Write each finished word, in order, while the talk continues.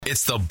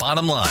It's The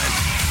Bottom Line.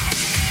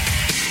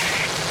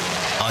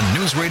 On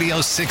News Radio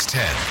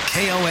 610,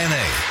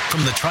 KONA.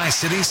 From the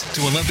Tri-Cities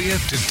to Olympia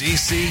to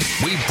D.C.,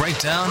 we break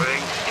down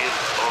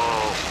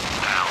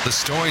the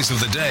stories of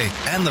the day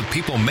and the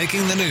people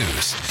making the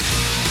news.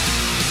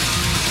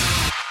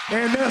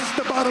 And that's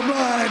the bottom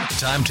line.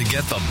 Time to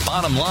get the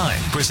bottom line.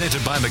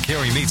 Presented by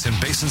McCary Meats in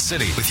Basin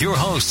City with your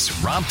hosts,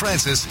 Rob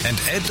Francis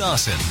and Ed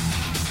Dawson.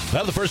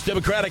 Well, the first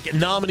Democratic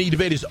nominee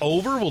debate is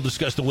over. We'll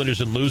discuss the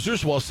winners and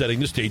losers while setting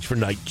the stage for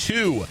night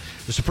two.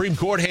 The Supreme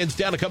Court hands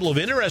down a couple of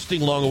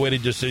interesting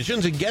long-awaited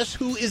decisions, and guess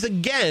who is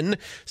again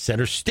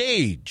center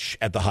stage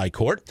at the High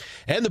Court?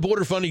 And the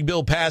border funding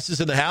bill passes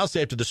in the House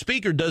after the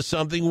Speaker does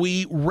something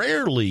we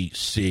rarely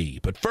see.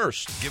 But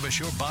first, give us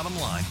your bottom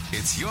line.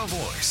 It's your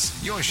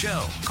voice, your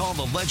show. Call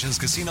the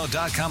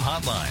legendscasino.com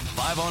hotline,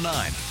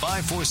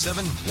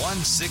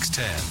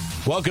 509-547-1610.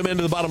 Welcome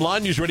into the Bottom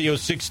Line, News Radio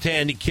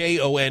 610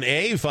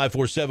 KONA,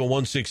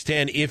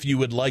 547-1610. If you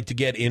would like to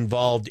get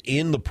involved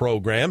in the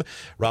program,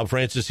 Rob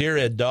Francis here,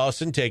 Ed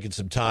Dawson, taking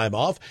some time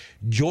off.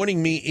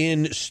 Joining me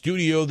in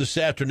studio this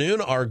afternoon,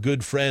 our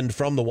good friend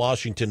from the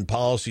Washington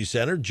Policy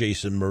Center,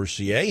 Jason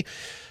Mercier.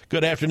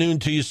 Good afternoon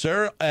to you,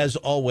 sir. As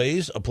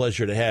always, a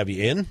pleasure to have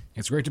you in.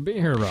 It's great to be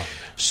here, Rob.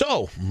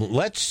 So,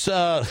 let's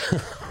let's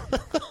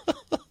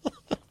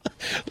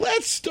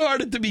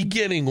start at the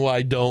beginning,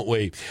 why don't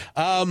we?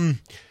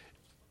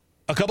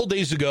 A couple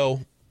days ago,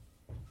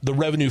 the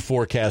revenue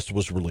forecast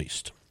was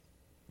released.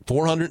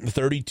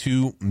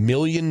 $432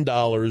 million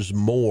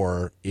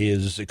more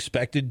is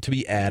expected to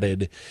be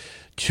added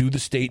to the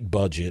state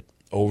budget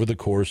over the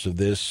course of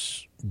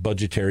this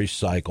budgetary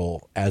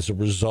cycle as a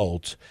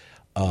result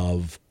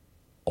of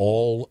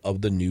all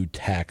of the new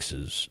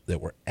taxes that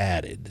were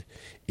added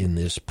in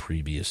this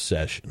previous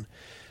session.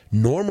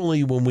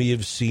 Normally, when we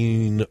have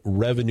seen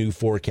revenue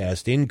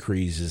forecast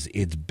increases,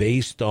 it's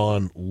based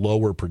on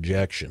lower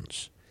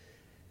projections.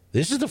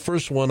 This is the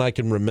first one I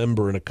can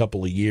remember in a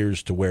couple of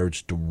years to where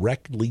it's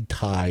directly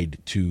tied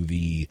to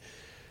the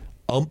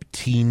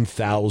umpteen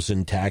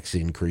thousand tax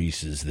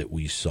increases that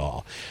we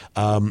saw.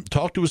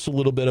 Talk to us a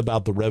little bit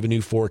about the revenue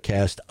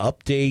forecast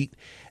update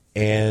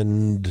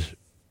and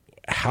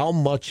how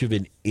much of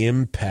an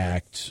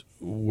impact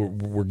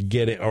we're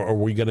getting, or are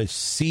we going to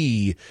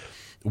see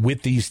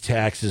with these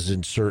taxes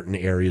in certain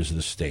areas of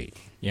the state?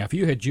 Yeah, if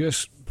you had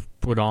just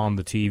put on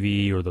the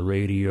TV or the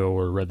radio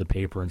or read the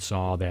paper and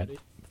saw that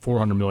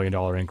 $400 million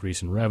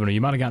increase in revenue, you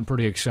might have gotten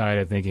pretty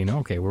excited thinking,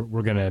 okay,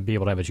 we're going to be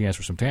able to have a chance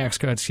for some tax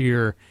cuts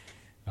here.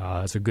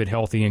 It's a good,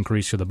 healthy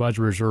increase to the budget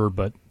reserve,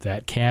 but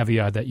that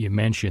caveat that you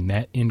mentioned,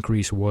 that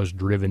increase was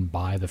driven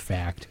by the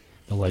fact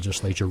the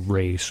legislature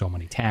raised so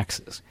many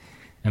taxes.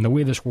 And the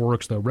way this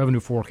works, the revenue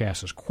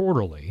forecast is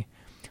quarterly.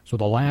 So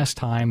the last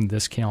time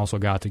this council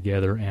got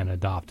together and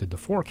adopted the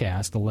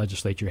forecast, the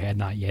legislature had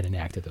not yet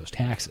enacted those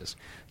taxes.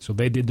 So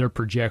they did their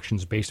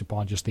projections based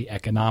upon just the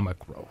economic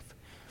growth.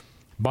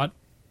 But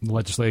the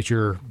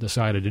legislature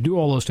decided to do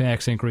all those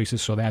tax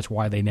increases, so that's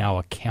why they now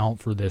account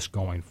for this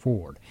going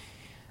forward.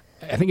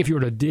 I think if you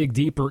were to dig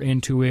deeper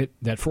into it,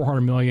 that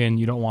 $400 million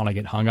you don't want to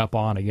get hung up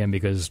on, again,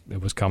 because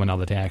it was coming out of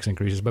the tax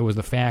increases, but it was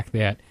the fact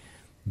that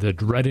the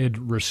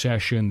dreaded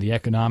recession, the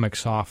economic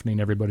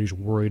softening everybody's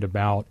worried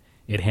about,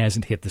 it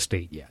hasn't hit the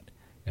state yet.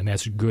 And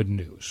that's good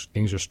news.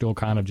 Things are still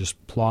kind of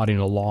just plodding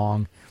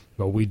along,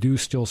 but we do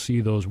still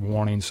see those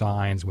warning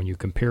signs. When you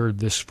compare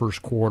this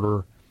first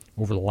quarter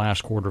over the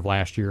last quarter of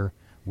last year,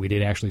 we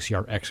did actually see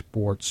our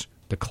exports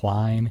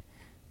decline.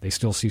 They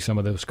still see some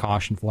of those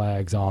caution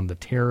flags on the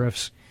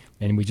tariffs,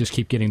 and we just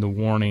keep getting the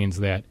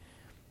warnings that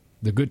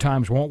the good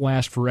times won't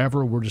last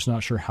forever. We're just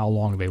not sure how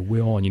long they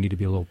will, and you need to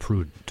be a little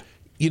prudent.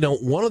 You know,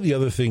 one of the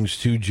other things,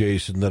 too,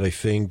 Jason, that I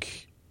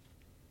think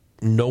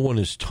no one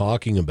is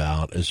talking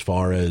about as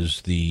far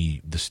as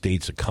the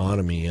state's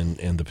economy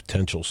and the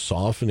potential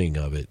softening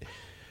of it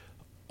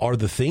are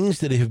the things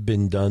that have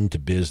been done to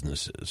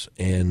businesses.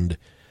 And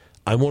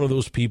I'm one of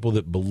those people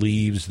that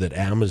believes that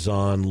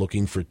Amazon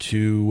looking for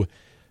 2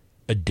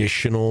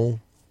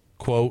 additional,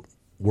 quote,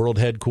 world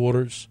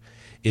headquarters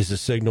is a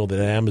signal that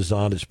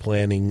Amazon is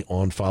planning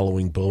on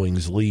following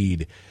Boeing's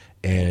lead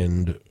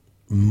and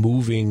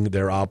moving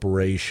their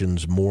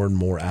operations more and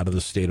more out of the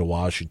state of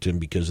Washington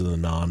because of the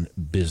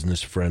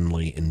non-business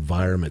friendly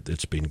environment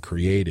that's been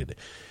created.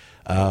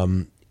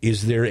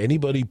 Is there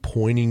anybody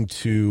pointing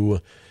to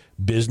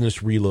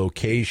business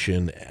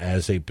relocation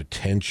as a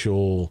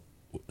potential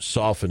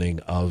softening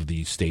of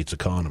the state's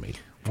economy?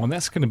 Well,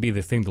 that's going to be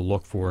the thing to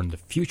look for in the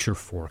future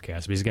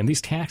forecast, because, again,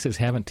 these taxes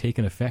haven't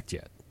taken effect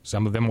yet.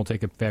 Some of them will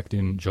take effect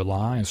in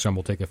July, and some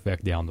will take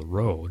effect down the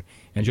road.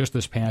 And just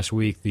this past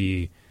week,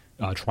 the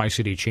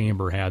Tri-City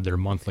Chamber had their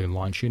monthly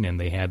luncheon, and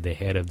they had the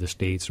head of the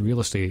state's real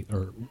estate,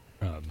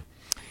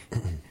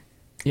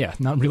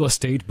 not real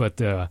estate,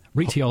 but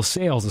Retail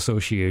Sales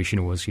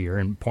Association was here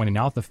and pointing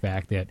out the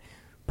fact that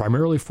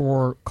primarily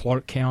for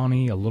Clark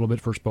County, a little bit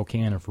for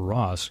Spokane, and for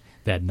us,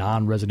 that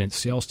non-resident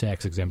sales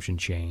tax exemption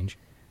change,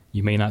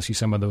 you may not see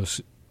some of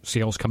those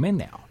sales come in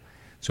now.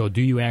 So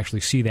do you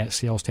actually see that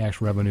sales tax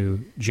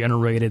revenue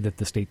generated that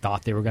the state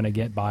thought they were going to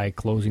get by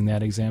closing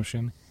that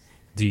exemption?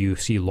 Do you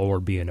see lower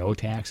B&O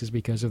taxes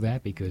because of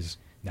that? Because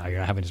now you're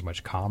not having as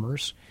much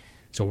commerce.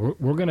 So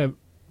we're going to,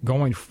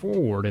 going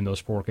forward in those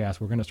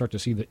forecasts, we're going to start to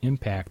see the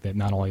impact that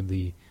not only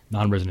the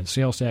non-resident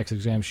sales tax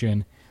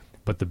exemption,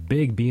 but the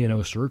big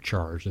B&O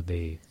surcharge that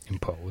they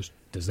imposed,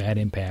 does that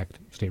impact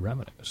state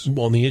revenues?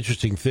 Well, and the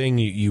interesting thing,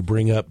 you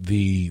bring up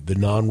the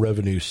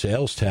non-revenue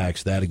sales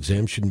tax, that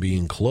exemption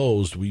being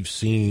closed. We've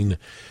seen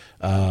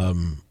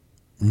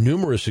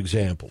numerous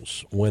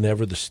examples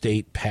whenever the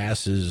state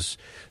passes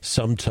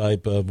some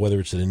type of, whether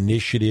it's an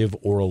initiative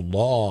or a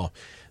law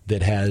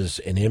that has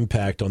an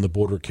impact on the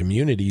border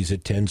communities,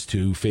 it tends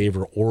to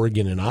favor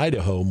Oregon and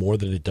Idaho more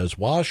than it does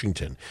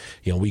Washington.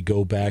 You know, we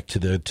go back to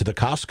the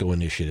Costco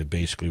initiative,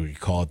 basically, we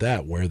call it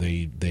that, where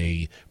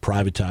they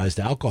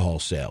privatized alcohol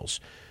sales.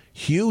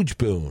 Huge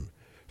boon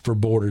for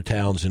border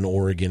towns in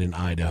Oregon and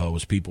Idaho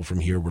as people from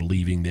here were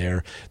leaving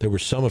there. There were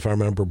some, if I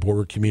remember,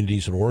 border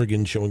communities in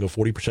Oregon showing a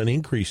 40%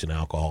 increase in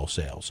alcohol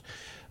sales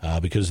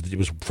because it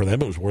was, for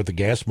them, it was worth the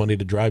gas money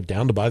to drive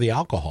down to buy the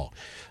alcohol.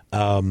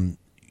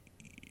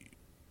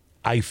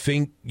 I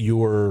think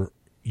your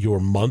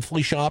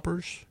monthly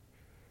shoppers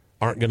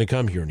aren't going to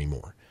come here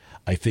anymore.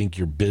 I think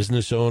your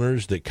business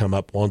owners that come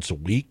up once a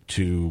week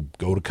to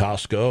go to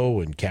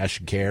Costco and cash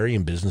and carry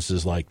and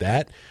businesses like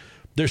that,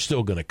 they're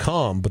still going to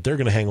come, but they're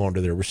going to hang on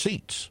to their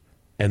receipts,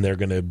 and they're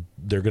going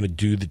to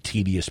do the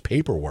tedious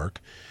paperwork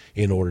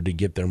in order to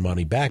get their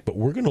money back. But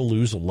we're going to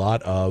lose a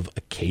lot of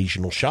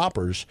occasional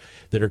shoppers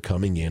that are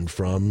coming in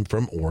from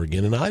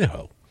Oregon and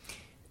Idaho.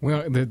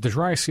 Well, the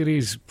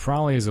Tri-Cities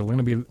probably is going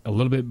to be a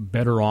little bit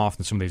better off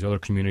than some of these other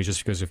communities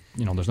just because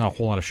there's not a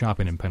whole lot of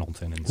shopping in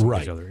Pendleton and some of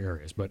these other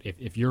areas. But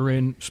if you're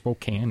in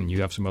Spokane and you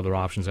have some other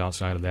options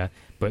outside of that,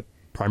 but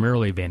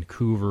primarily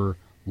Vancouver,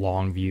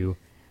 Longview,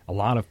 a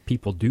lot of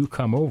people do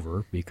come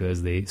over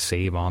because they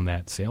save on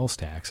that sales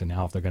tax. And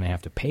now if they're going to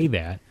have to pay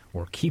that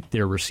or keep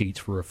their receipts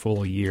for a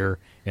full year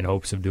in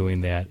hopes of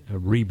doing that, a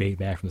rebate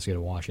back from the state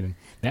of Washington,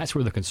 that's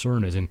where the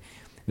concern is. And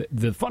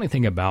the funny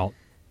thing about,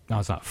 now,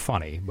 it's not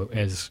funny, but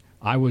as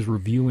I was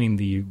reviewing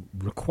the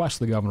request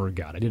the governor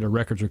got, I did a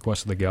records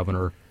request to the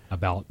governor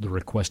about the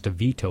request to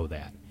veto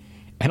that.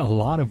 And a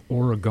lot of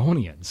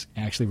Oregonians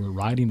actually were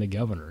writing the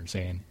governor and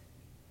saying,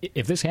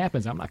 if this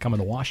happens, I'm not coming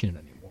to Washington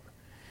anymore.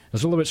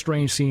 It's a little bit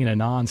strange seeing a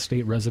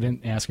non-state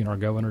resident asking our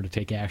governor to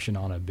take action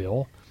on a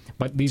bill,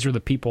 but these are the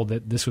people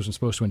that this was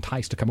supposed to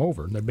entice to come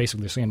over. And they're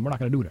basically saying, we're not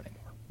going to do it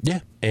anymore. Yeah,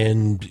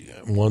 and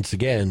once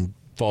again,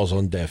 falls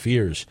on deaf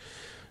ears.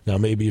 Now,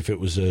 maybe if it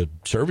was a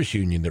service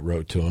union that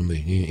wrote to him,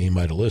 he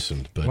might have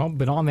listened. But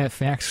on that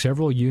fact,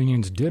 several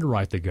unions did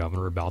write the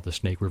governor about the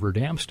Snake River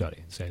Dam study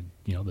and said,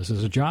 this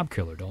is a job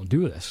killer. Don't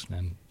do this.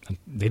 And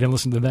they didn't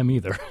listen to them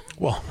either.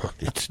 Well,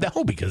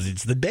 because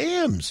it's the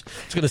dams.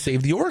 It's going to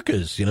save the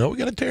orcas. We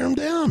got to tear them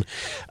down.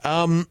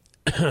 I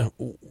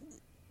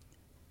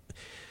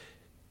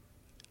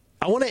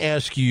want to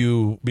ask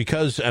you,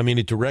 because,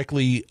 it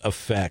directly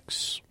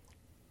affects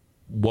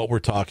what we're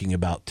talking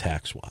about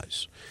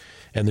tax-wise.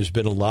 And there's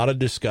been a lot of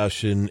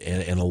discussion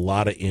and a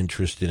lot of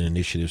interest in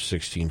Initiative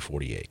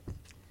 1648,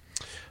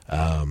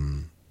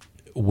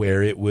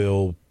 where it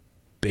will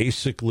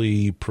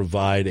basically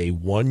provide a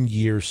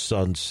 1-year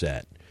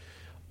sunset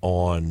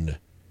on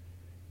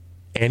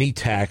any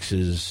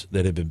taxes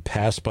that have been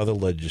passed by the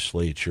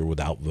legislature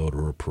without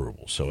voter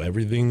approval. So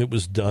everything that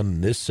was done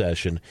in this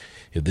session,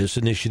 if this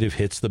initiative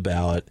hits the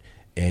ballot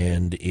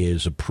and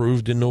is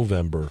approved in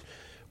November,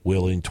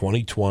 will in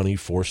 2020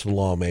 force the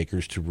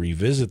lawmakers to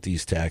revisit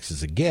these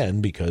taxes again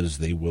because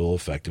they will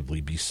effectively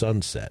be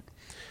sunset.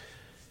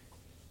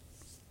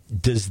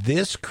 Does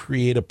this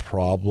create a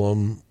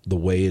problem the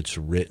way it's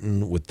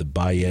written with the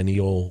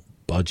biennial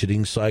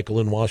budgeting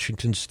cycle in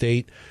Washington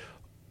state?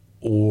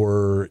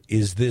 Or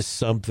is this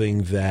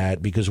something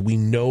that, because we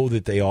know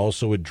that they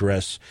also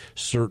address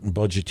certain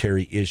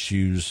budgetary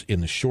issues in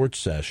the short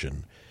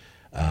session,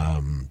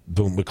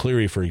 Boone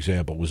McCleary, for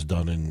example, was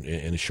done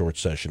in a short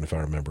session, if I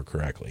remember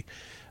correctly.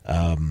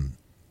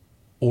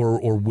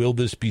 Or will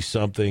this be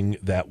something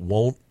that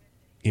won't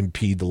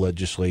impede the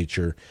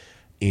legislature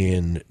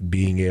in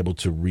being able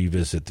to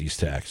revisit these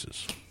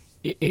taxes?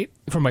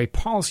 From a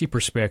policy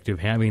perspective,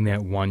 having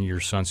that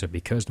 1-year sunset,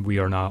 because we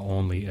are not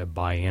only a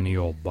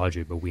biennial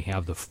budget, but we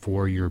have the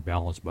 4-year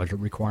balanced budget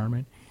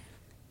requirement,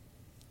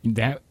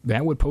 that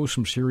would pose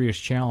some serious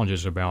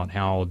challenges about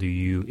how do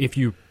you, if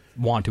you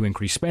want to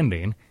increase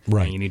spending,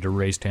 right, and you need to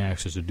raise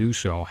taxes to do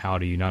so, how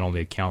do you not only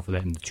account for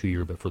that in the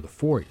 2-year, but for the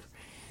 4-year?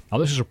 Now,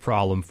 this is a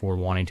problem for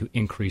wanting to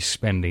increase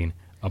spending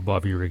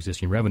above your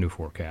existing revenue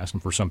forecast.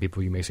 And for some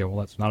people, you may say, well,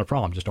 that's not a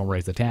problem, just don't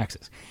raise the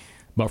taxes.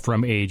 But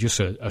from just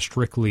a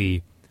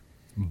strictly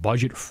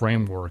budget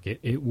framework,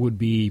 it would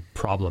be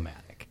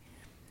problematic.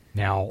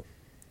 Now,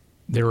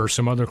 there are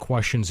some other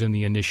questions in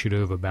the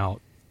initiative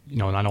about,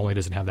 not only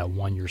does it have that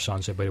 1-year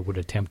sunset, but it would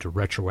attempt to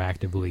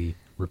retroactively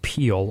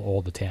repeal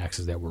all the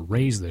taxes that were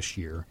raised this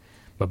year.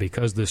 But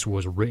because this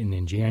was written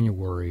in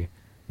January,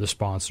 the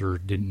sponsor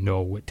didn't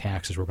know what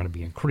taxes were going to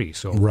be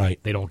increased. So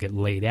they don't get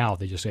laid out.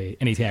 They just say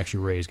any tax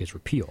you raise gets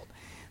repealed.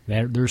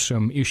 There's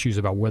some issues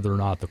about whether or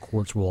not the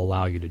courts will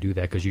allow you to do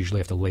that, because you usually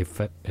have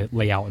to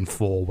lay out in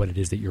full what it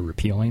is that you're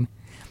repealing.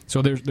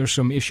 So there's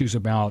some issues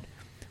about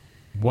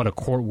what a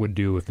court would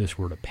do if this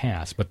were to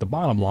pass. But the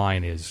bottom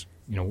line is,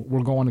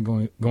 we're going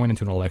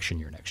into an election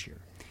year next year.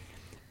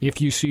 If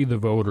you see the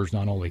voters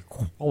not only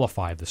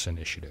qualify this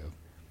initiative,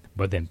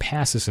 but then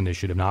pass this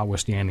initiative,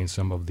 notwithstanding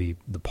some of the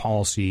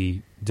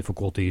policy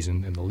difficulties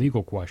and the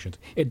legal questions,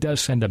 it does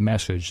send a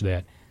message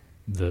that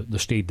the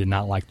state did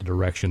not like the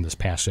direction this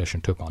past session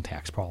took on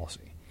tax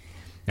policy.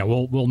 Now,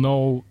 we'll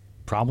know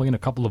probably in a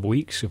couple of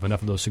weeks if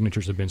enough of those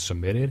signatures have been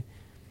submitted,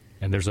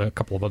 and there's a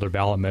couple of other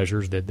ballot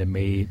measures that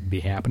may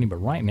be happening, but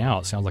right now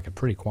it sounds like a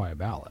pretty quiet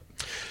ballot.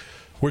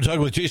 We're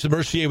talking with Jason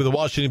Mercier with the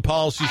Washington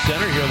Policy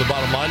Center here on the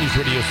Bottom Line News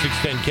Radio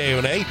 610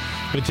 KONA.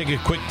 We're going to take a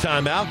quick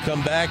time out,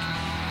 come back,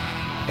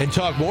 and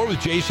talk more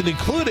with Jason,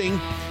 including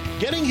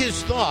getting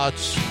his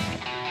thoughts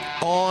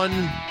on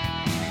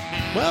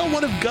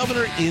one of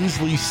Governor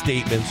Inslee's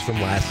statements from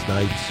last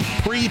night's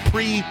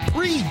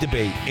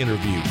pre-debate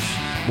interviews.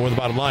 More on the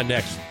Bottom Line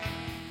next.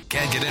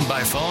 Can't get in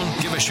by phone?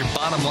 Give us your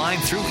bottom line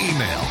through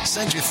email.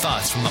 Send your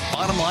thoughts from the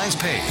Bottom Lines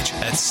page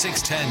at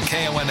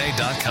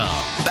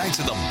 610KONA.com. Back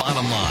to the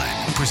Bottom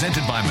Line,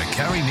 presented by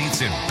McCarry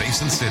Meats in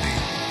Basin City.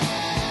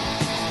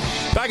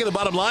 Back at the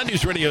Bottom Line,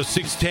 News Radio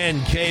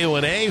 610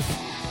 KONA.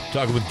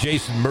 Talking with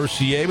Jason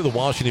Mercier with the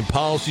Washington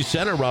Policy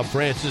Center. Rob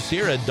Francis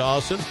here, Ed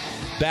Dawson,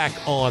 back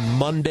on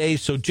Monday.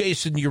 So,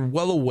 Jason, you're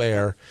well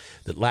aware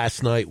that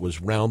last night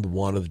was round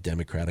one of the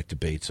Democratic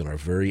debates, and our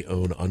very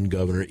own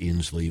Governor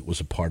Inslee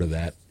was a part of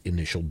that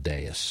initial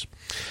dais.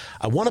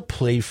 I want to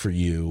play for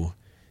you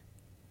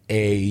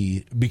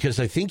because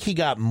I think he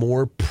got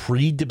more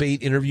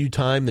pre-debate interview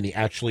time than he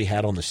actually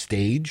had on the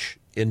stage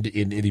in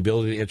the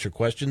ability to answer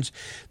questions.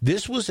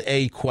 This was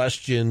a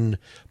question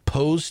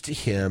posed to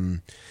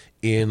him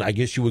in, I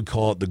guess you would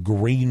call it, the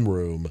green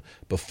room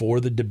before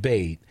the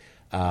debate,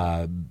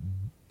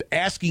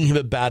 asking him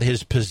about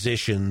his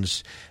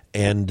positions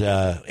and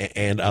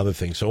other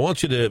things. So I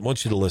want you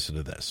to listen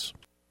to this.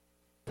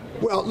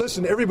 Well,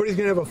 listen, everybody's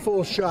going to have a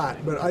full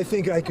shot, but I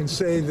think I can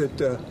say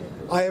that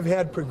I have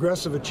had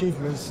progressive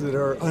achievements that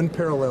are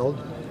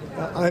unparalleled.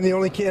 I'm the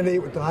only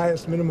candidate with the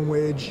highest minimum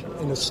wage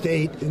in the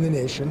state, in the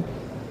nation.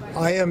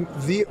 I am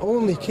the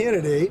only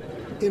candidate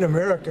in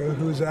America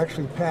who's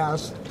actually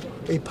passed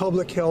a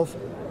public health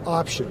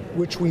option,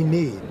 which we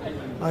need.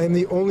 I am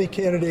the only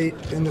candidate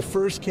and the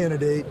first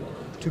candidate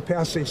to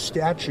pass a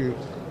statute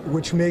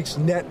which makes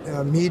net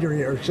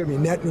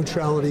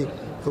neutrality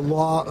the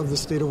law of the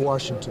state of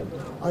Washington.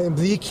 I am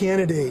the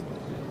candidate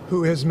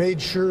who has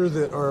made sure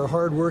that our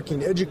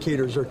hardworking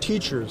educators, our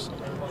teachers,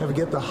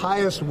 get the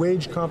highest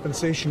wage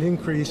compensation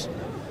increase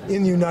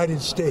in the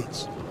United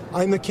States.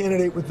 I'm the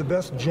candidate with the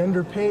best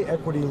gender pay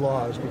equity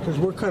laws because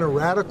we're kind of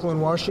radical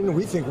in Washington.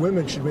 We think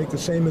women should make the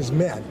same as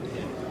men.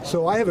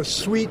 So I have a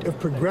suite of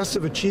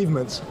progressive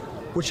achievements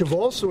which have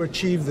also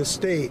achieved the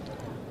state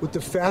with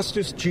the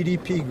fastest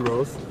GDP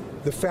growth,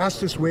 the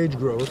fastest wage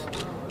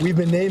growth. We've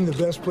been named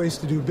the best place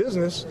to do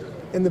business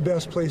and the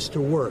best place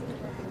to work.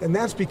 And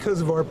that's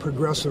because of our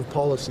progressive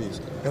policies.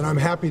 And I'm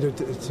happy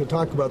to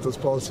talk about those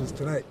policies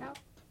tonight.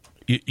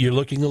 You're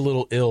looking a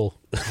little ill.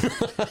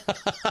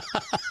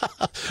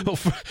 Well,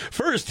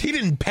 first, he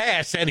didn't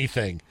pass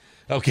anything.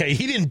 Okay,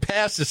 he didn't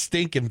pass a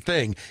stinking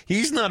thing.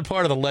 He's not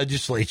part of the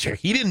legislature.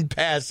 He didn't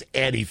pass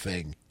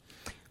anything.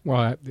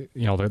 Well,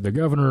 the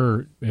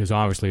governor is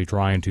obviously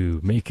trying to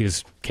make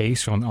his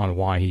case on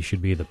why he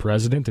should be the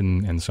president,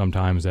 and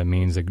sometimes that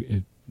means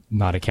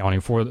not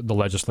accounting for the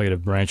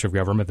legislative branch of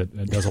government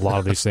that does a lot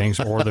of these things,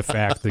 or the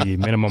fact the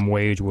minimum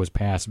wage was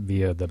passed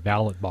via the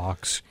ballot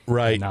box,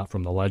 right, and not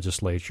from the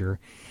legislature.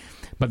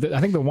 But I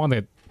think the one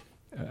that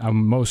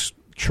I'm most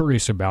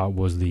curious about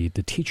was the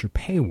teacher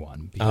pay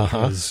one,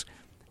 because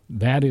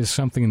that is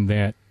something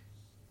that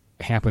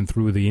happened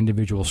through the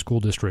individual school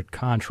district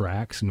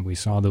contracts, and we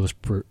saw those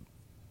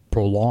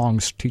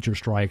prolonged teacher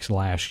strikes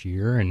last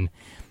year, and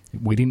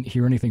we didn't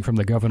hear anything from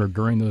the governor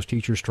during those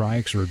teacher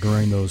strikes or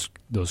during those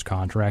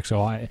contracts.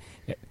 So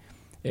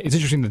it's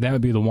interesting that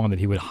would be the one that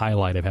he would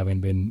highlight of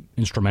having been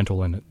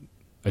instrumental in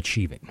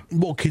achieving.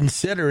 Well,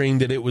 considering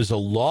that it was a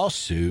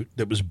lawsuit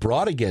that was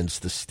brought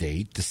against the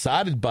state,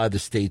 decided by the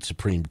state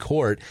Supreme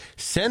Court,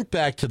 sent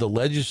back to the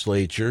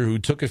legislature, who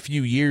took a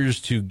few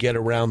years to get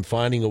around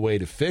finding a way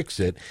to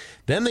fix it.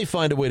 Then they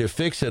find a way to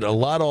fix it,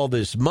 allot all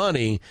this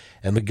money,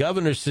 and the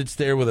governor sits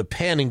there with a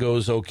pen and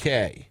goes,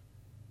 okay,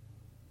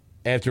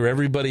 after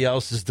everybody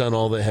else has done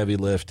all the heavy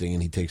lifting,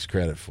 and he takes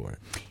credit for it.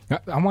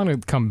 I want to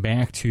come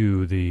back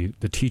to the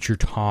teacher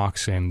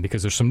talks, and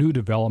because there's some new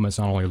developments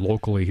not only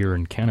locally here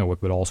in Kennewick,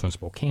 but also in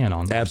Spokane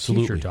on the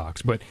teacher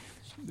talks. But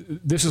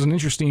this is an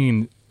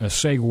interesting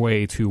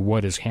segue to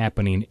what is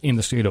happening in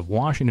the state of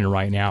Washington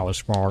right now as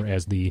far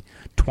as the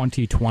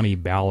 2020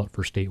 ballot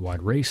for statewide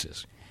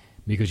races.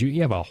 Because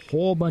you have a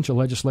whole bunch of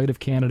legislative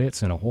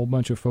candidates and a whole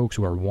bunch of folks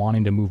who are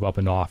wanting to move up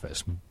in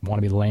office, want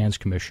to be lands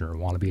commissioner,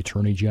 want to be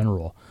attorney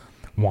general,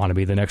 want to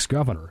be the next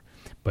governor.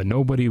 But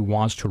nobody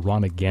wants to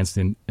run against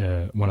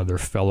one of their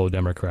fellow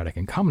Democratic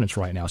incumbents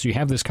right now. So you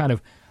have this kind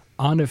of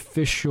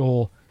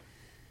unofficial,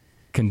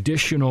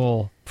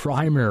 conditional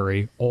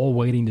primary, all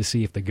waiting to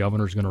see if the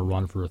governor's going to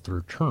run for a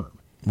third term.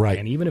 Right.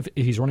 And even if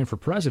he's running for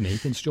president, he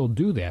can still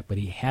do that, but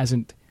he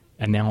hasn't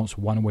announced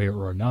one way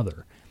or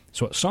another.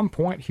 So at some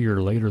point here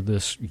later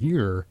this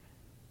year,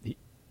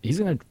 he's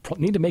going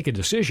to need to make a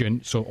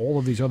decision so all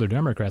of these other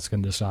Democrats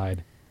can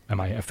decide,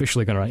 am I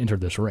officially going to enter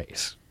this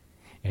race?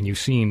 And you've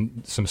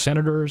seen some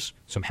senators,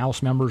 some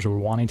House members who are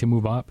wanting to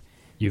move up.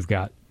 You've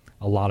got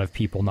a lot of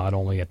people not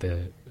only at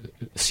the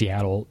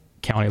Seattle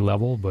County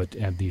level, but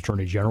at the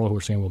Attorney General who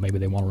are saying, well, maybe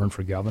they want to run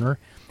for governor.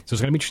 So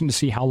it's going to be interesting to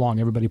see how long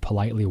everybody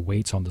politely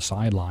waits on the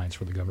sidelines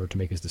for the governor to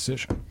make his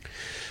decision.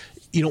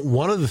 You know,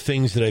 one of the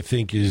things that I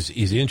think is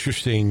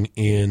interesting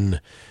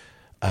in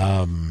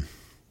the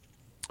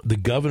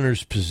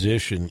governor's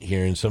position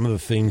here and some of the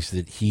things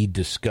that he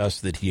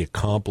discussed that he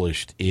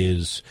accomplished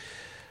is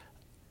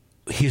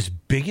his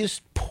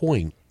biggest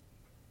point,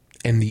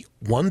 and the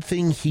one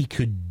thing he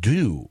could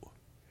do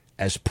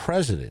as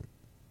president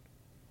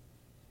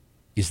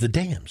is the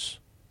dams.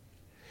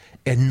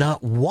 And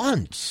not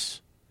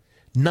once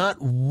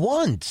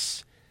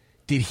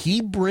did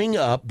he bring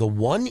up the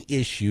one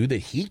issue that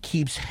he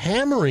keeps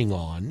hammering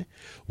on.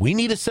 We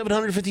need a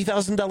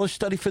 $750,000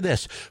 study for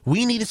this.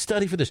 We need a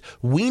study for this.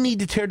 We need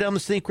to tear down the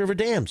Snake River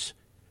dams.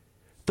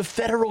 The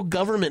federal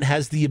government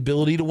has the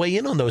ability to weigh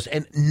in on those,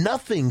 and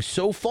nothing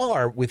so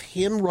far with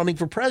him running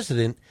for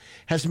president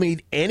has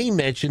made any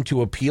mention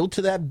to appeal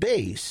to that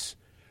base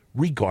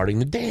regarding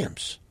the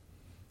dams.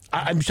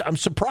 I'm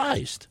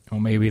surprised. Well,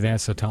 maybe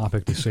that's a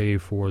topic to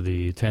save for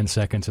the 10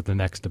 seconds at the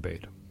next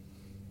debate.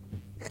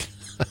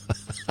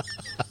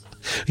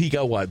 He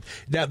got what?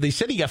 Now, they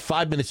said he got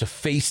 5 minutes of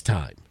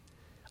FaceTime.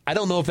 I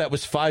don't know if that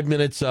was 5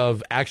 minutes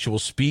of actual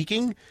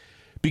speaking,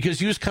 because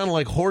he was kind of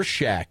like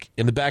Horseshack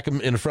in the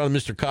front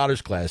of Mr.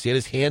 Cotter's class. He had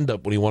his hand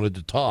up when he wanted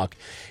to talk,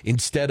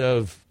 instead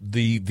of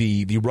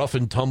the rough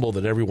and tumble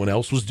that everyone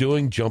else was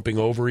doing, jumping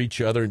over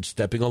each other and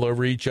stepping all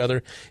over each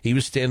other. He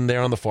was standing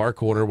there on the far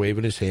corner,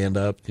 waving his hand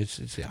up.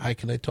 It's hi,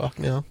 can I talk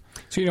now?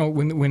 So, you know,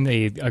 when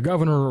a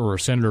governor or a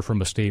senator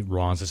from a state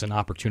runs, it's an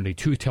opportunity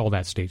to tell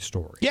that state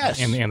story. Yes.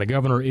 And the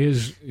governor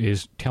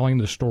is telling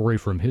the story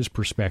from his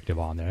perspective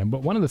on that.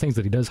 But one of the things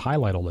that he does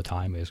highlight all the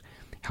time is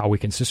how we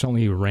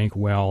consistently rank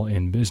well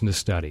in business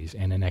studies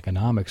and in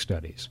economic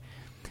studies.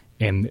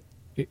 And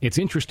it's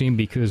interesting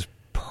because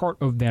part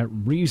of that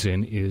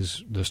reason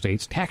is the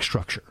state's tax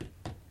structure.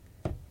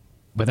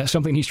 But that's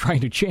something he's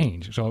trying to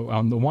change. So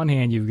on the one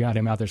hand, you've got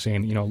him out there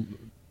saying, you know,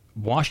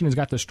 Washington's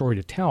got the story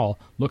to tell.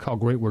 Look how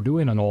great we're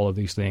doing on all of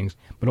these things.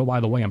 But, oh, by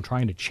the way, I'm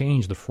trying to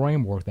change the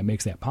framework that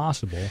makes that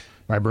possible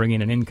by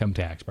bringing an income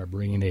tax, by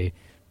bringing a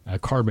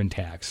carbon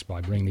tax,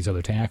 by bringing these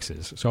other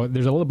taxes. So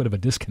there's a little bit of a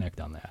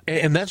disconnect on that.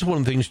 And that's one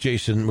of the things,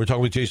 Jason, we're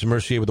talking with Jason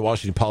Mercier with the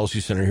Washington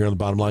Policy Center here on the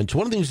Bottom Line. It's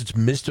one of the things that's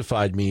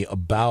mystified me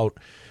about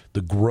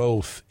the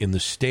growth in the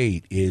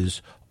state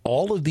is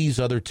all of these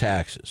other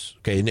taxes.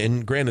 Okay,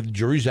 and granted, the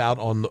jury's out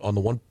on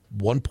the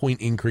one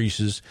point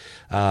increases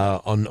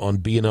on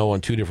B&O on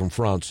two different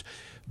fronts,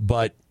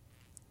 but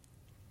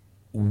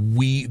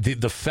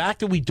the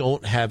fact that we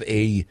don't have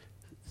a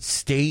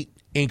state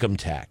income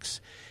tax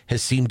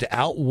has seemed to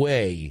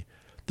outweigh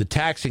the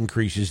tax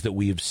increases that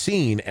we have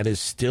seen, and has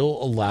still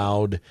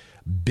allowed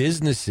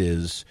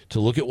businesses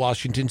to look at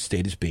Washington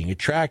State as being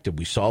attractive.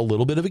 We saw a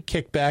little bit of a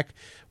kickback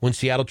when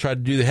Seattle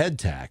tried to do the head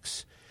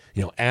tax.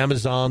 You know,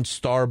 Amazon,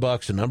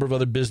 Starbucks, a number of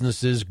other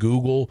businesses,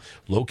 Google,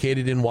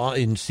 located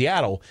in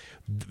Seattle.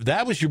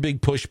 That was your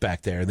big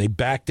pushback there, and they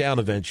backed down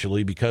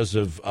eventually because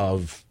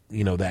of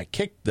you know that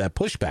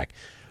pushback.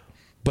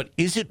 But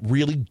is it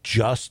really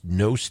just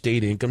no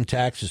state income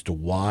tax as to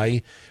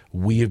why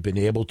we have been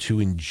able to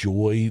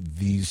enjoy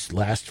these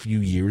last few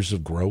years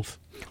of growth?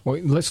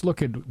 Well, let's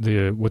look at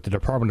what the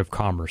Department of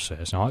Commerce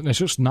says. Now, it's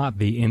just not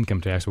the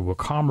income tax, but what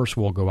Commerce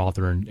will go out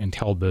there and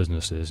tell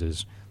businesses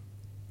is,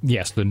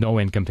 yes, the no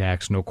income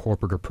tax, no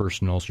corporate or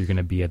personal, so you're going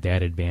to be at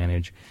that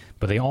advantage.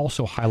 But they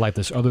also highlight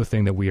this other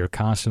thing that we are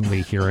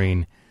constantly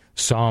hearing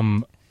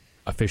some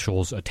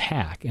officials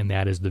attack, and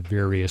that is the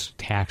various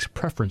tax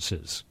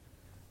preferences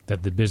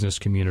that the business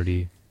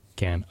community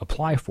can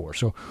apply for.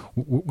 So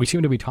we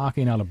seem to be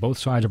talking out of both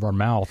sides of our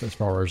mouth as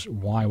far as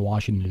why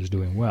Washington is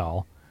doing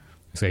well.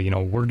 We say, you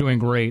know, we're doing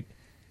great,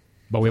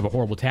 but we have a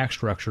horrible tax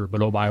structure.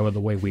 But, oh, by the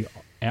way, we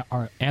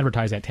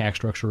advertise that tax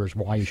structure as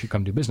why you should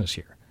come do business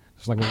here.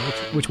 It's like, well,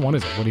 which one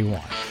is it? What do you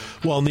want?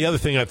 Well, and the other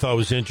thing I thought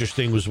was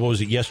interesting was, what was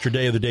it,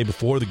 yesterday or the day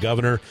before, the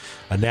governor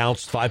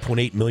announced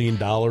 $5.8 million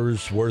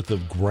worth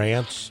of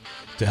grants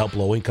to help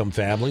low-income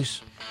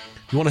families.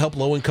 You want to help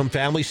low-income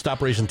families?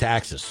 Stop raising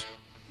taxes.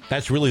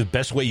 That's really the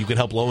best way you can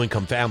help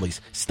low-income families.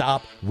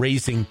 Stop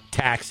raising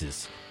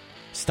taxes.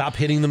 Stop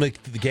hitting them at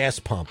the gas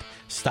pump.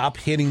 Stop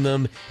hitting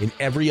them in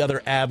every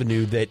other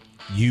avenue that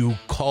you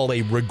call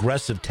a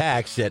regressive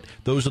tax, that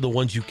those are the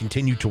ones you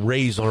continue to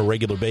raise on a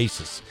regular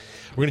basis.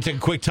 We're going to take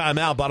a quick time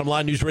out. Bottom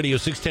Line News Radio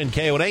 610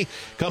 KONA.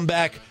 Come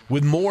back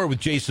with more with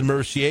Jason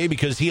Mercier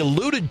because he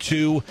alluded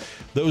to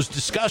those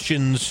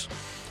discussions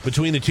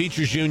between the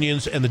teachers'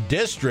 unions and the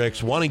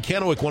districts, one in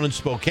Kennewick, one in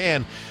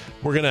Spokane.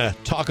 We're going to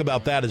talk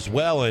about that as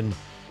well, and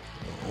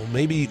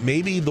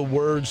maybe the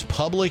words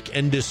public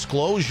and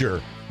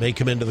disclosure may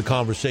come into the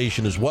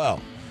conversation as well.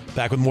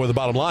 Back with more of the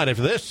Bottom Line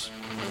after this.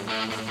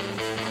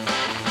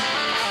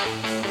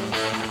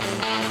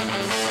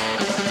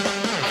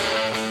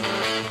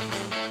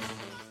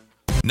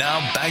 Now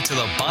back to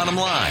the Bottom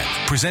Line,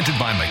 presented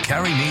by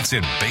McCarry Meats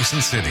in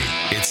Basin City.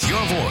 It's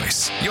your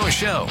voice, your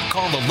show.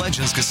 Call the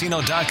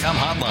legendscasino.com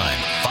hotline,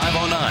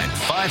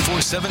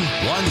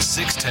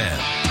 509-547-1610.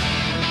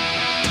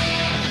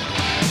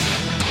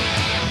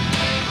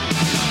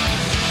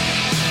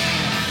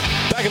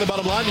 Back in the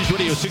Bottom Line, News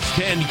Radio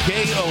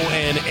 610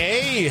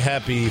 KONA.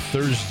 Happy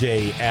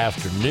Thursday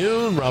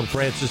afternoon. Rob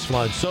Francis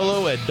flying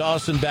solo. Ed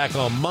Dawson back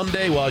on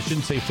Monday. Well, I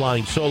shouldn't say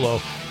flying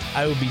solo.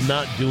 I would be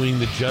not doing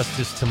the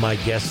justice to my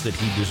guest that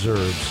he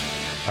deserves.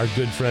 Our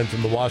good friend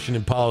from the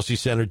Washington Policy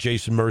Center,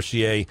 Jason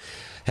Mercier,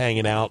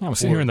 hanging out. I'm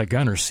sitting here in the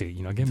gunner's seat.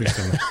 Give me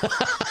some.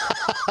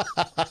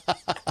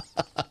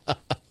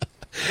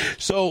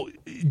 So,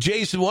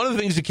 Jason, one of the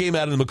things that came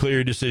out of the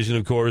McCleary decision,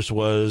 of course,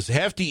 was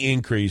hefty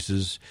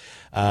increases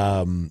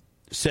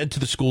sent to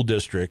the school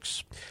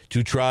districts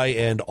to try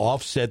and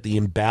offset the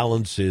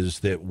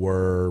imbalances that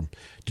were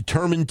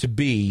determined to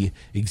be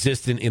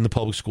existent in the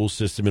public school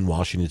system in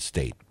Washington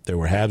State. There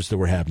were haves, there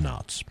were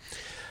have-nots.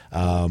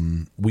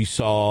 We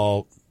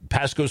saw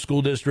Pasco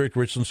School District,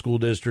 Richland School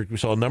District. We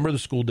saw a number of the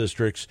school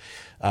districts,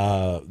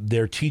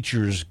 their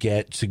teachers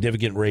get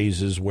significant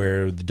raises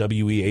where the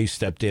WEA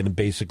stepped in and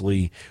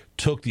basically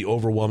took the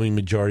overwhelming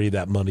majority of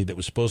that money that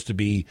was supposed to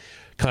be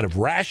kind of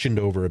rationed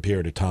over a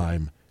period of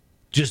time,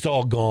 just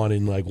all gone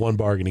in like one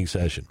bargaining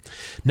session.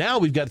 Now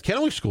we've got the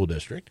Kennewick School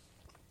District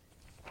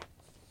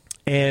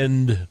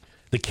and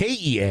the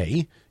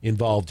KEA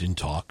involved in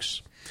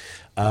talks.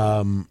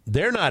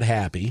 They're not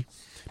happy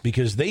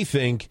because they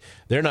think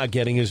they're not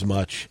getting as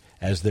much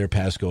as their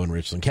Pasco and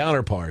Richland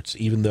counterparts,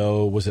 even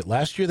though, was it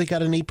last year they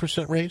got an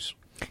 8% raise?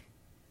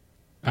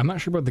 I'm not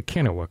sure about the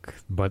Kennewick,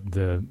 but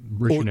the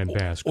Richland and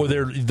Pasco. Or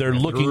they're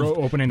looking... They're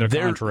opening their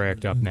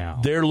contract up now.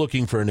 They're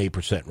looking for an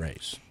 8%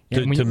 raise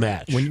to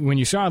match. When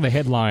you saw the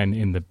headline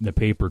in the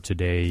paper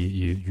today,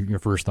 your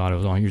first thought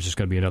was, here's just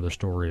going to be another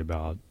story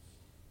about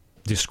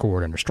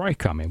discord and a strike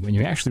coming. When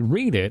you actually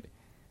read it,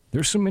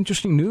 there's some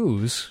interesting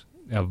news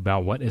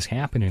about what is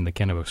happening in the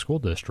Kennewick School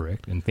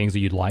District and things that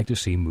you'd like to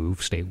see move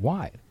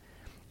statewide.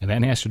 And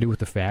that has to do with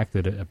the fact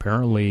that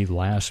apparently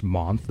last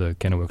month the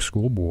Kennewick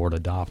School Board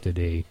adopted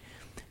a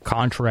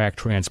contract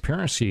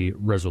transparency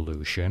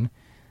resolution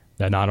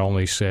that not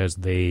only says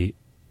they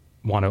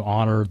want to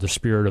honor the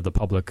spirit of the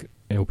Public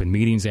and Open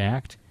Meetings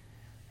Act,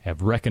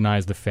 have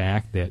recognized the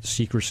fact that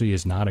secrecy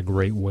is not a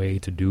great way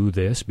to do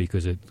this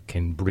because it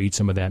can breed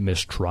some of that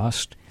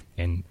mistrust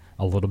and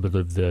a little bit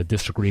of the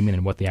disagreement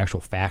in what the actual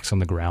facts on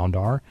the ground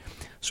are.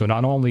 So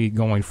not only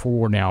going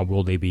forward now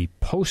will they be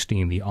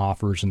posting the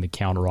offers and the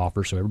counter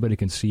offers so everybody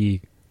can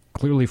see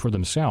clearly for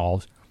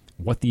themselves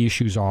what the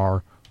issues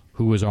are,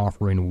 who is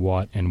offering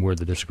what, and where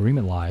the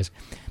disagreement lies,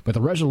 but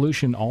the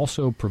resolution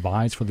also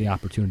provides for the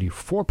opportunity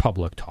for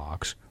public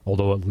talks,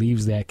 although it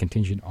leaves that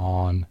contingent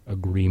on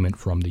agreement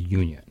from the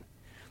union.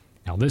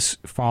 Now, this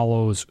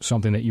follows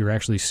something that you're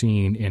actually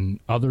seeing in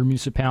other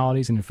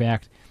municipalities, and in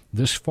fact,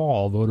 this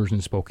fall, voters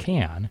in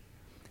Spokane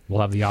will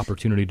have the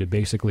opportunity to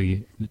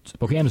basically,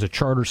 Spokane is a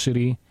charter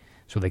city,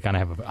 so they kind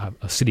of have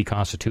a city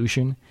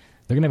constitution.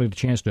 They're going to have a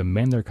chance to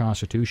amend their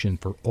constitution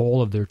for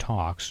all of their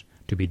talks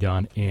to be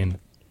done in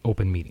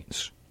open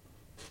meetings.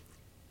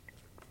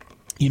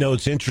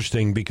 It's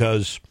interesting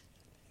because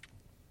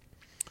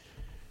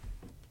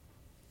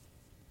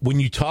when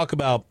you talk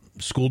about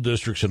school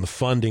districts and the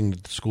funding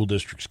that the school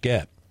districts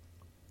get,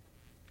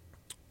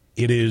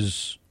 it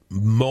is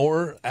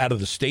more out of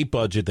the state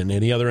budget than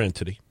any other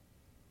entity.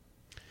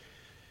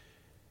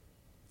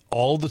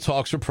 All of the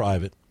talks are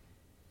private,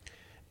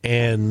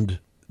 and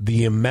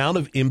the amount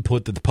of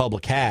input that the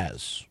public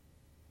has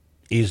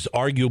is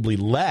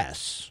arguably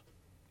less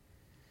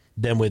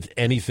than with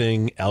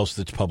anything else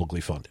that's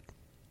publicly funded.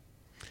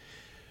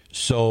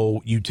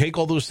 So you take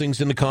all those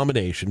things into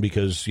combination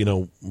because,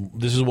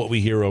 this is what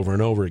we hear over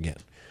and over again.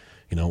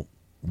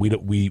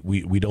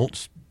 We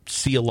don't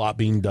see a lot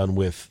being done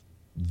with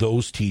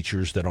those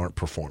teachers that aren't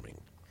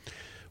performing.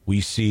 We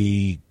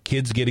see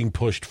kids getting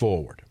pushed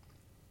forward.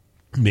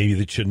 Maybe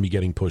that shouldn't be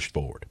getting pushed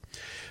forward.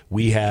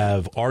 We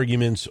have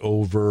arguments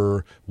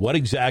over what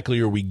exactly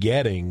are we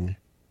getting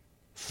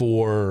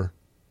for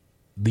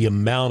the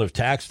amount of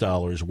tax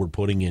dollars we're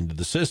putting into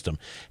the system.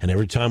 And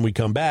every time we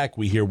come back,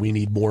 we hear we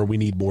need more, we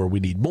need more, we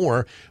need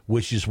more,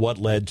 which is what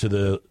led to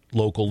the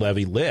local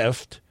levy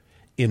lift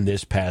in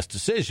this past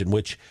decision,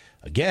 which,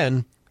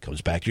 again,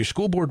 comes back to your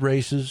school board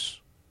races.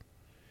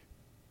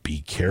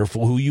 Be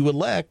careful who you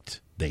elect.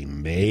 They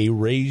may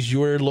raise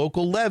your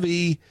local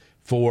levy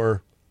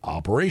for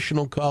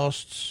operational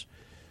costs.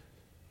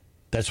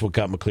 That's what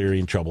got McCleary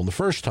in trouble in the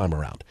first time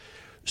around.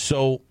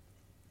 So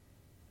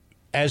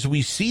as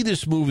we see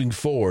this moving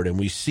forward and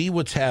we see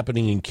what's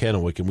happening in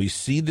Kennewick and we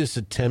see this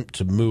attempt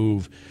to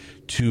move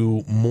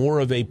to more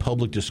of a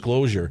public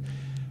disclosure,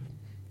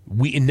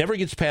 it never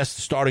gets past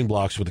the starting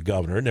blocks with the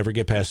governor. It never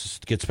gets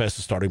past the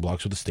starting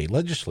blocks with the state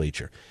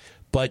legislature.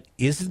 But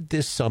isn't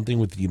this something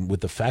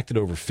with the fact that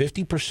over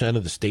 50%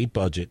 of the state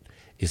budget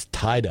is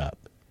tied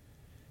up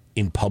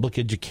in public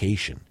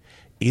education?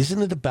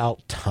 Isn't it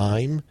about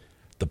time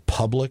the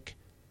public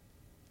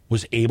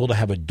was able to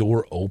have a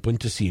door open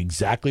to see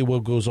exactly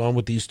what goes on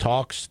with these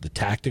talks, the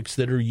tactics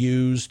that are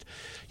used?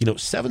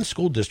 7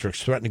 school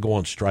districts threatened to go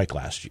on strike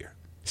last year.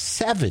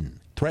 7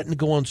 threatened to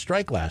go on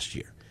strike last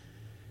year.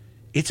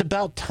 It's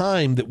about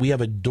time that we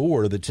have a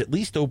door that's at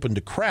least open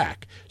to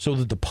crack so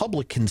that the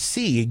public can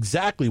see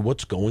exactly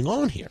what's going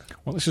on here.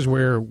 Well, this is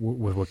where,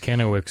 with what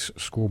Kennewick's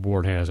school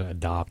board has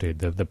adopted,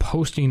 the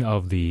posting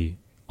of the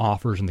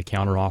offers and the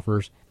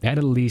counteroffers, that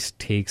at least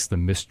takes the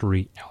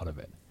mystery out of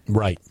it.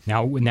 Right.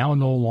 Now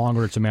no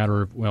longer it's a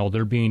matter of, well,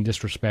 they're being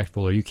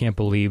disrespectful or you can't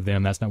believe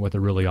them. That's not what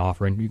they're really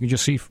offering. You can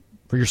just see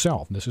for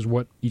yourself. This is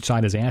what each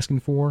side is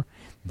asking for.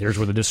 There's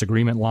where the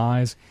disagreement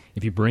lies.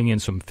 If you bring in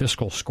some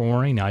fiscal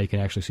scoring, now you can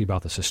actually see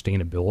about the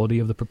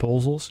sustainability of the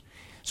proposals.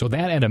 So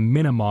that, at a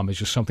minimum, is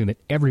just something that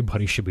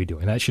everybody should be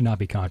doing. That should not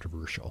be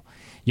controversial.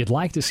 You'd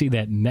like to see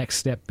that next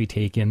step be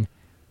taken,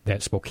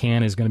 that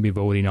Spokane is going to be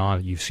voting on,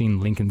 that you've seen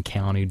Lincoln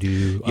County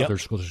do, other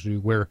schools do,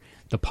 where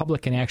the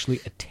public can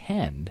actually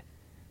attend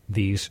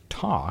these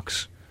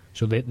talks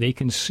so that they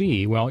can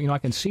see, I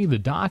can see the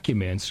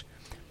documents,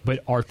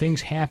 but are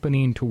things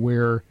happening to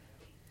where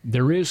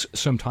there is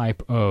some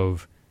type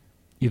of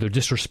either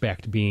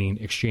disrespect being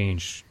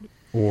exchanged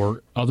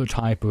or other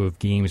type of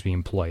games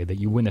being played that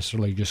you wouldn't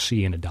necessarily just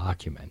see in a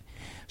document?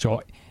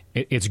 So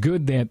it's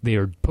good that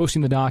they're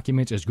posting the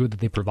documents. It's good that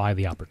they provide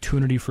the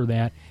opportunity for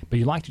that. But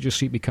you'd like to just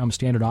see it become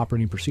standard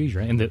operating procedure.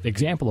 And the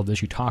example of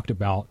this, you talked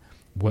about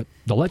what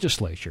the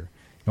legislature.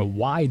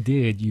 Why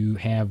did you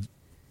have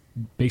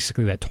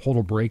basically that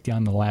total breakdown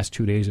in the last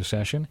 2 days of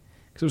session?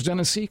 Because it was done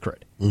in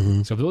secret.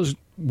 Mm-hmm. So if those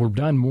were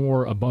done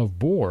more above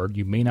board,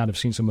 you may not have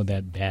seen some of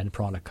that bad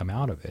product come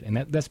out of it. And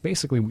that's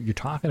basically what you're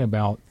talking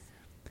about.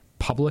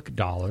 Public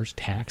dollars,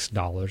 tax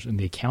dollars, and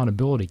the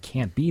accountability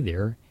can't be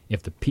there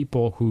if the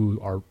people who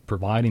are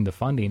providing the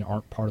funding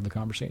aren't part of the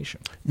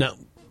conversation. Now,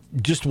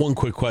 just one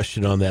quick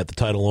question on that. The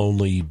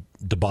title-only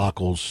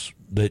debacles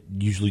that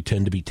usually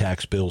tend to be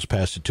tax bills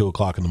passed at 2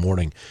 o'clock in the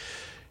morning.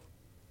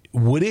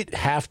 Would it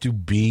have to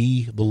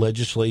be the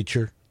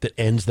legislature that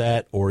ends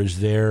that, or is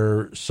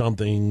there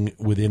something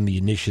within the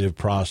initiative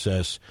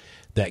process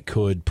that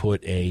could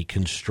put a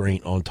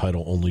constraint on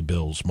title-only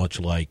bills, much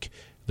like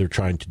they're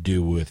trying to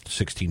do with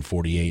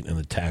 1648 and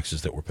the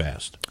taxes that were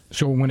passed?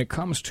 So when it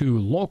comes to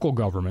local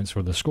governments,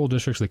 for the school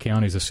districts, the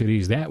counties, the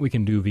cities, that we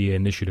can do via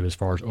initiative as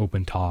far as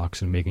open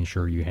talks and making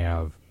sure you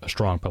have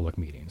strong public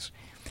meetings.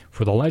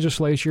 For the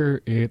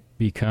legislature, it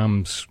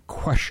becomes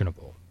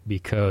questionable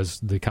because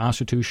the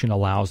Constitution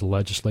allows the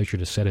legislature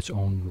to set its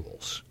own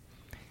rules.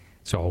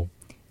 So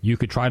you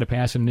could try to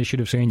pass an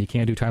initiative saying you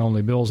can't do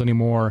title-only bills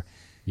anymore.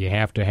 You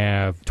have to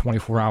have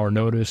 24-hour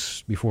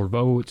notice before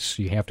votes.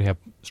 You have to have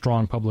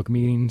strong public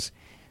meetings.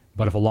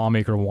 But if a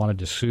lawmaker wanted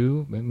to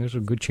sue, then there's a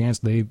good chance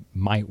they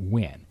might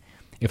win.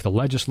 If the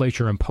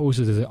legislature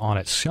imposes it on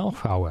itself,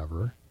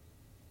 however,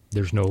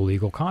 there's no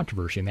legal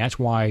controversy. And that's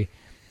why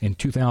in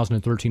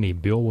 2013 a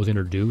bill was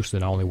introduced that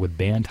not only would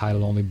ban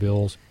title-only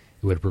bills,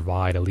 it would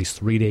provide at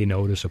least 3-day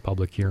notice of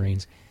public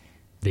hearings.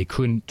 They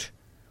couldn't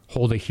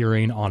hold a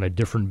hearing on a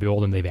different bill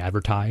than they've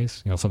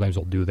advertised. Sometimes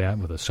they'll do that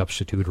with a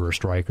substitute or a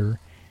striker.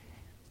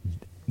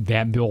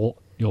 That bill,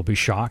 you'll be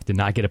shocked, did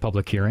not get a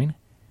public hearing.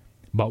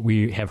 But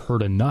we have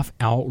heard enough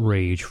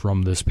outrage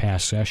from this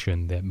past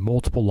session that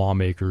multiple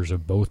lawmakers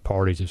of both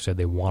parties have said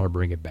they want to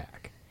bring it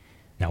back.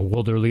 Now,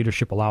 will their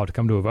leadership allow it to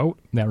come to a vote?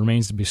 That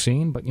remains to be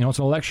seen. But, it's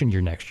an election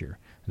year next year.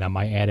 That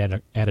might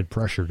add added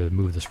pressure to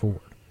move this forward.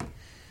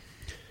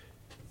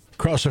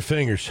 Cross our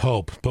fingers,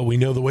 hope. But we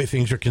know the way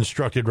things are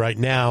constructed right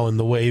now and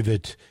the way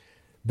that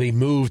they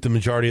moved the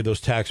majority of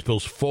those tax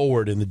bills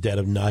forward in the dead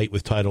of night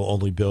with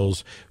title-only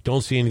bills.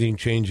 Don't see anything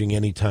changing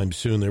anytime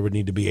soon. There would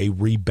need to be a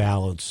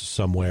rebalance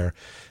somewhere.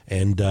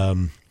 And,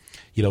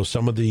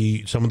 some of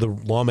the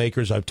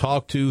lawmakers I've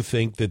talked to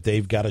think that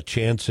they've got a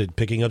chance at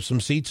picking up some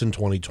seats in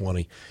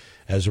 2020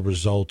 as a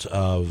result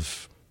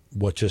of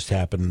what just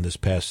happened in this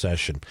past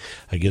session.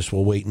 I guess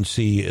we'll wait and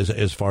see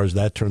as far as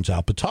that turns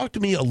out. But talk to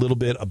me a little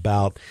bit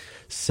about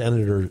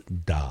Senator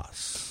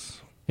Das.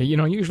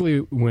 Usually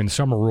when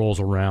summer rolls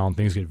around,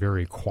 things get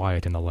very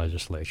quiet in the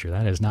legislature.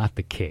 That is not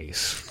the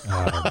case.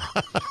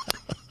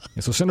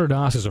 So Senator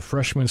Das is a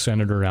freshman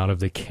senator out of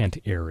the Kent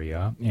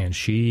area, and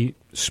she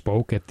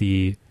spoke at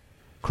the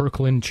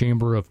Kirkland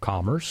Chamber of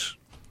Commerce.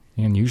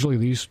 And usually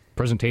these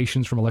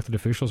presentations from elected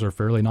officials are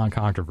fairly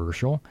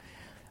non-controversial.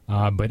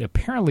 But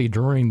apparently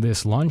during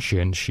this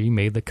luncheon, she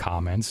made the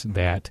comments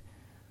that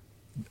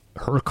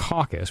her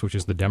caucus, which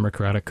is the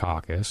Democratic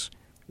caucus,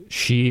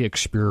 she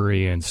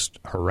experienced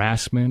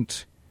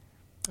harassment,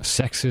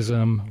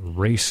 sexism,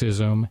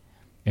 racism.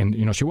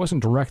 And, she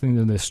wasn't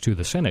directing this to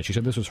the Senate. She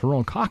said this was her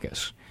own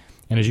caucus.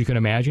 And as you can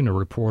imagine, a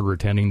reporter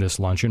attending this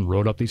luncheon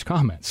wrote up these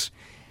comments.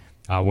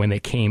 When they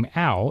came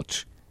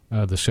out,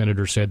 the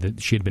senator said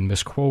that she had been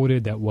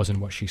misquoted. That wasn't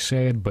what she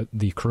said, but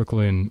the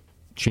Kirkland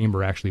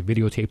chamber actually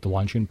videotaped the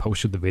luncheon,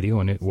 posted the video,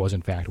 and it was,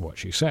 in fact, what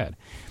she said.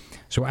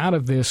 So out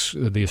of this,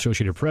 the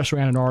Associated Press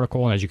ran an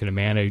article, and as you can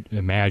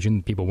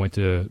imagine, people went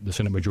to the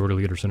Senate Majority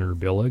Leader, Senator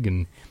Billig,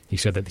 and he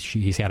said that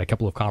he's had a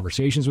couple of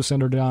conversations with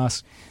Senator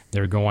Das.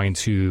 They're going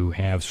to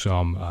have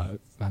some,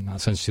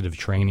 not sensitive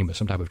training, but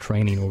some type of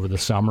training over the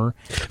summer.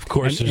 Of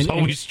course, there's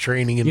always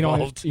training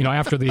involved.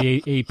 After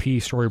the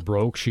AP story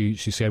broke, she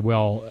said,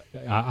 well,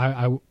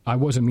 I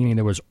wasn't meaning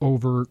there was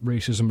overt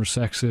racism or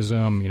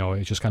sexism.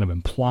 It's just kind of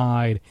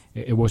implied.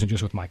 It wasn't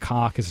just with my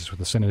caucus, it's with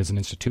the Senate as an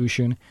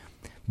institution.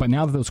 But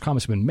now that those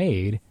comments have been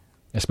made,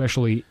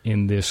 especially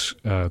in this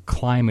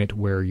climate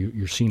where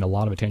you're seeing a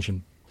lot of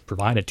attention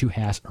provided to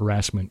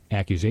harassment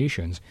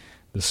accusations,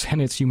 the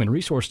Senate's Human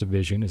Resource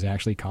Division is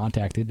actually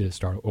contacted to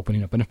start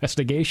opening up an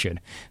investigation.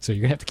 So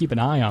you're going to have to keep an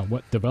eye on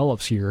what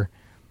develops here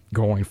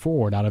going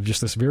forward. Out of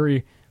just this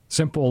very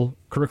simple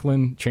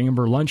Kirkland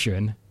Chamber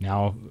luncheon,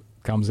 now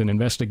comes an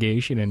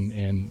investigation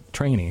and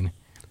training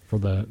for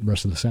the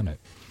rest of the Senate.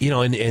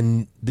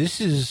 And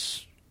this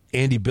is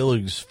Andy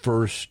Billig's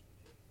first.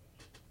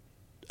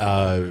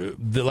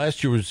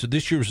 This year was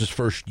his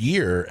first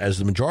year as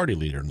the majority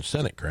leader in the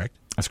Senate, correct?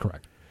 That's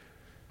correct.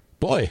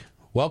 Boy,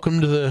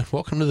 welcome to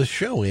the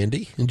show,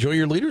 Andy. Enjoy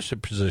your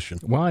leadership position.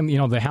 Well, and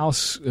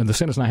the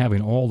Senate's not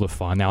having all the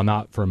fun now,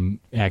 not from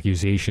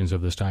accusations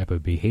of this type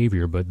of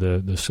behavior, but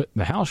the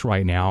House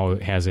right now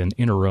has an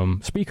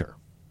interim speaker.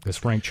 Because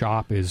Frank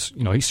Chopp is,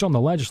 he's still in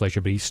the legislature,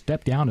 but he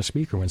stepped down as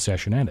speaker when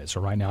session ended. So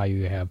right now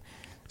you have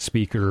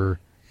Speaker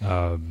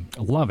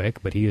Lovick,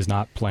 but he is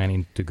not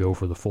planning to go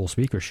for the full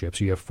speakership.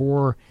 So you have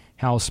 4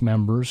 House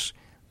members,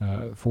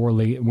 4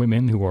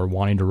 women who are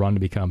wanting to run to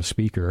become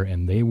speaker,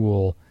 and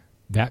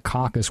that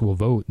caucus will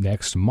vote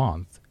next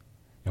month,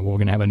 and we're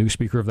going to have a new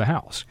Speaker of the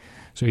House.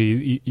 So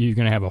you're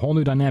going to have a whole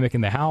new dynamic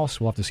in the House.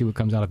 We'll have to see what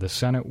comes out of the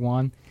Senate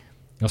one.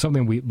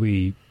 Something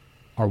we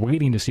are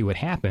waiting to see what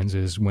happens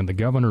is when the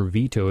governor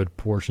vetoed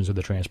portions of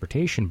the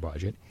transportation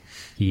budget,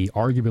 he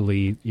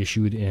arguably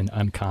issued an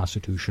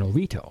unconstitutional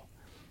veto.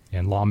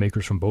 And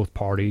lawmakers from both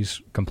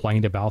parties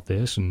complained about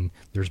this, and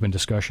there's been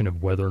discussion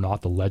of whether or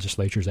not the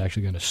legislature is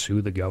actually going to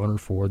sue the governor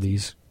for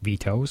these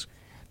vetoes.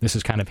 This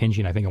is kind of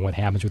hinging, I think, on what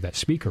happens with that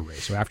speaker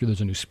race. So after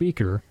there's a new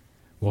speaker,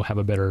 we'll have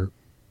a better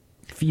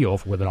feel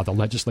for whether or not the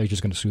legislature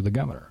is going to sue the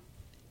governor.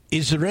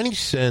 Is there any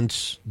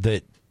sense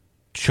that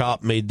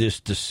Chopp made this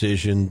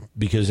decision?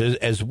 Because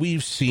as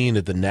we've seen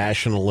at the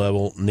national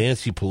level,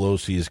 Nancy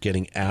Pelosi is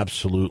getting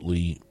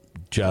absolutely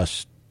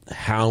just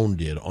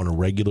hounded on a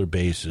regular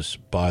basis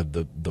by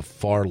the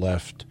far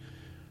left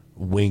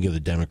wing of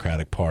the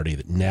Democratic Party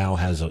that now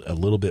has a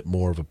little bit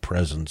more of a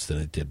presence than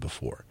it did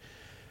before.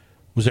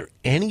 Was there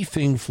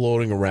anything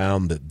floating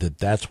around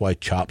that's why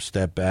Chopp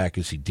stepped back,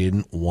 is he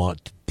didn't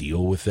want to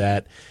deal with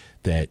that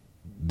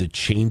the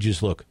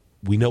changes? Look,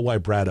 we know why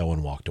Brad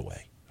Owen walked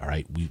away. All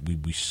right,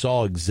 we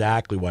saw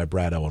exactly why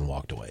Brad Owen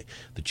walked away.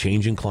 The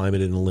changing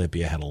climate in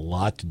Olympia had a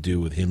lot to do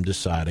with him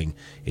deciding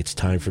it's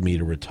time for me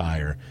to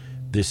retire.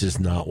 This is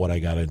not what I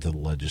got into the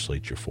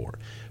legislature for.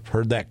 I've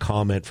heard that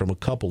comment from a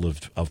couple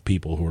of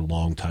people who are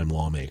longtime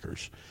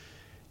lawmakers.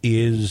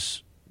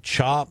 Is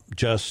Chopp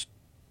just,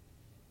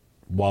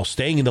 while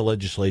staying in the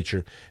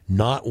legislature,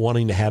 not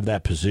wanting to have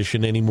that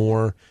position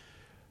anymore,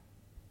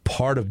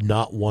 part of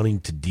not wanting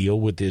to deal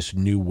with this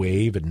new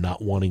wave and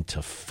not wanting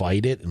to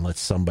fight it and let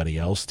somebody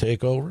else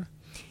take over?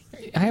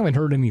 I haven't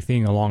heard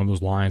anything along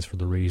those lines for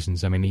the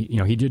reasons. I mean,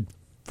 he did,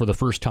 for the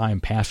first time,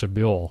 pass a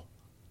bill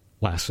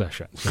last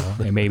session. So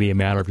it may be a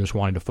matter of just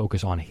wanting to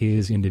focus on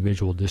his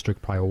individual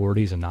district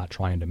priorities and not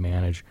trying to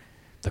manage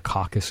the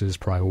caucus's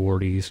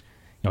priorities.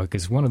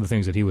 Because one of the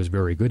things that he was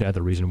very good at,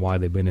 the reason why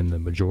they've been in the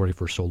majority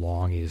for so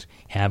long, is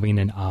having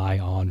an eye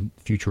on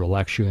future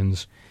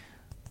elections,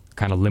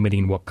 kind of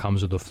limiting what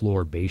comes to the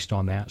floor based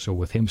on that. So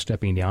with him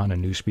stepping down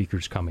and new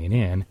speakers coming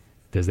in,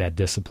 does that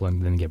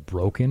discipline then get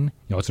broken?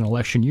 It's an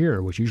election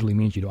year, which usually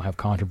means you don't have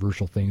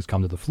controversial things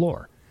come to the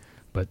floor.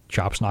 But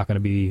Chopp's not going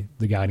to be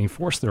the guiding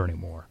force there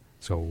anymore.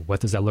 So what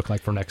does that look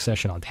like for next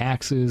session on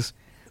taxes,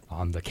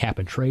 on the cap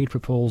and trade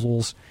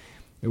proposals?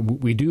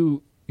 We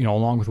do,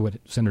 along with what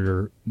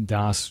Senator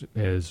Das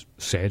has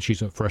said,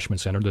 she's a freshman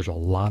senator, there's a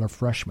lot of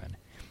freshmen.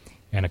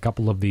 And a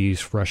couple of these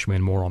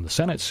freshmen more on the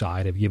Senate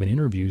side have given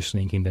interviews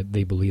thinking that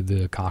they believe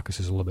the caucus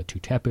is a little bit too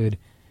tepid.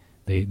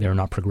 They're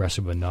not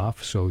progressive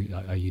enough. So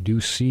you do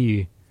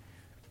see,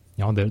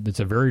 that it's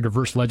a very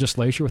diverse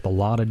legislature with a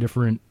lot of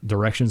different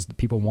directions that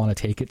people want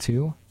to take it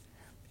to.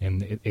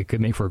 And it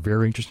could make for a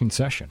very interesting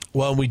session.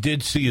 Well, we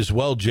did see as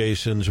well,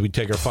 Jason, as we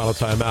take our final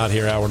time out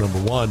here, hour number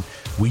 1,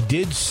 we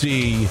did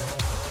see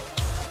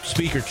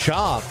Speaker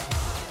Chopp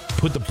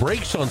put the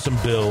brakes on some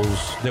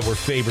bills that were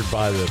favored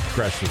by the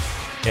progressive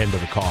end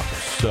of the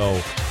caucus.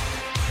 So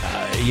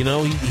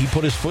he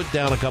put his foot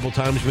down a couple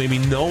times, maybe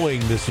knowing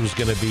this was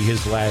going to be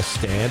his last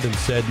stand, and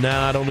said,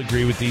 "Nah, I don't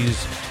agree with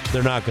these.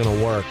 They're not going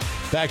to work."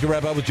 Back to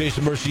wrap up with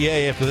Jason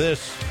Mercier after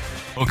this.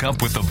 Hook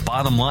up with the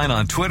Bottom Line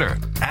on Twitter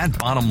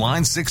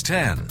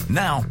 @BottomLine610.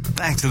 Now,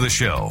 back to the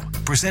show.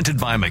 Presented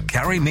by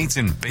McCarry Meats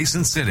in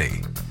Basin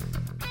City.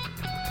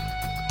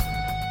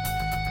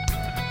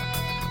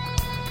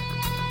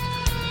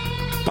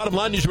 Bottom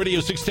Line News Radio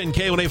 610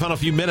 K when they found a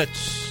few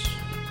minutes.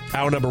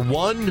 Hour number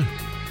 1.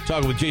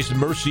 Talking with Jason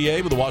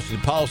Mercier with the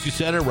Washington Policy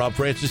Center. Rob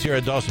Francis here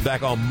at Dawson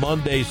back on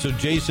Monday. So,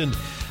 Jason,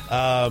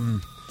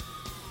 our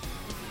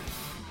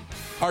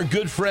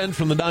good friend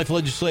from the 9th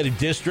Legislative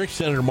District,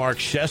 Senator Mark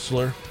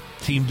Schessler,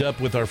 teamed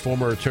up with our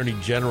former Attorney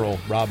General,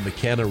 Rob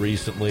McKenna,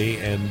 recently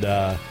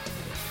and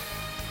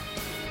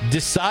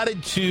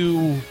decided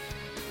to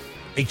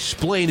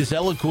explain as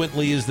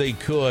eloquently as they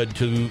could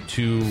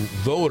to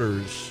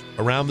voters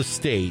around the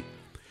state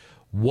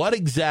what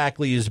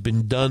exactly has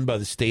been done by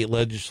the state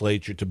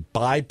legislature to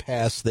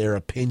bypass their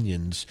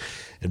opinions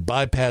and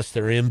bypass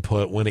their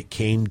input when it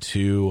came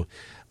to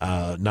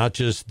not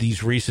just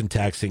these recent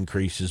tax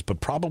increases, but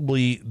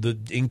probably the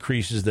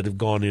increases that have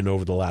gone in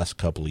over the last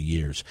couple of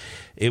years.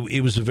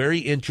 It was a very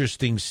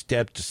interesting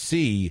step to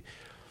see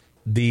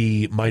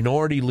the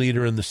minority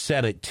leader in the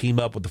Senate team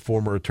up with the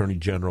former Attorney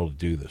General to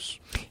do this.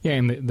 Yeah,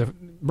 and the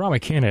Rob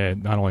McKenna,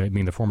 not only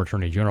being the former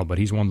Attorney General, but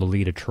he's one of the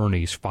lead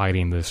attorneys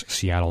fighting this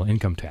Seattle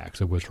income tax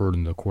that was heard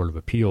in the Court of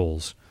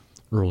Appeals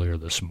earlier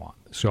this month.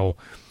 So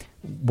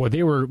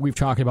we've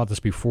talked about this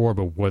before,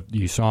 but what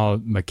you saw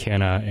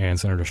McKenna and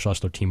Senator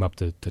Schessler team up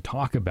to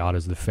talk about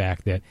is the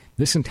fact that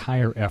this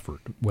entire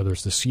effort, whether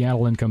it's the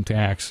Seattle income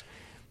tax,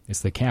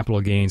 it's the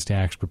capital gains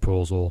tax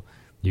proposal,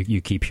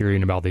 you keep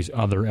hearing about these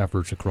other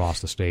efforts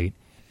across the state,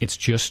 it's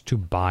just to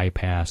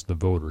bypass the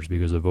voters,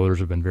 because the voters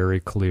have been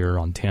very clear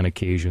on 10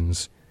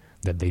 occasions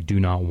that they do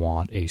not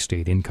want a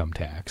state income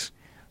tax.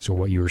 So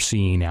what you're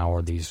seeing now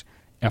are these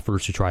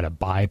efforts to try to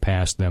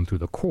bypass them through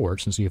the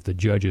courts and see if the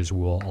judges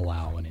will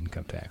allow an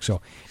income tax. So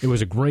it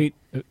was a great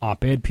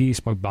op-ed piece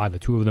by the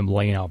two of them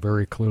laying out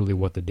very clearly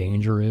what the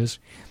danger is.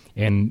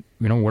 And,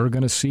 we're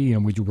going to see,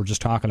 and we were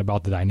just talking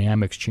about the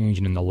dynamics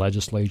changing in the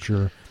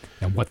legislature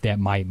and what that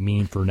might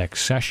mean for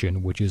next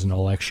session, which is an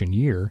election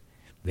year.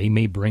 They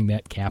may bring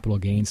that capital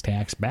gains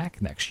tax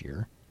back next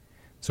year.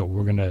 So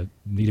we're going to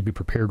need to be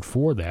prepared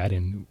for that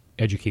and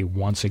educate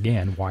once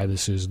again why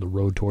this is the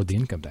road toward the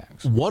income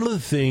tax. One of the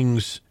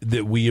things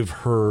that we have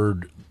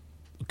heard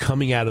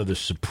coming out of the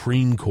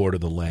Supreme Court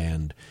of the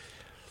land,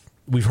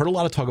 we've heard a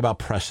lot of talk about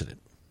precedent.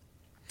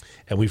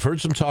 And we've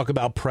heard some talk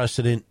about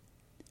precedent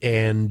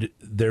and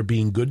there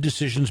being good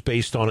decisions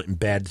based on it and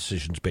bad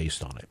decisions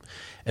based on it.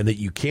 And that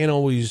you can't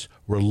always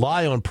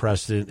rely on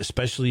precedent,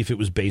 especially if it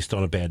was based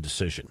on a bad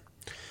decision.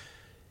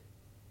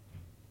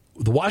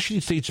 The Washington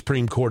State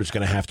Supreme Court is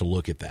going to have to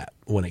look at that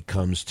when it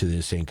comes to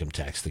this income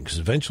tax thing, because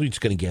eventually it's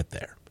going to get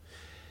there.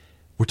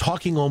 We're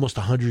talking almost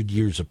 100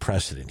 years of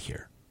precedent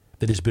here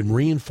that has been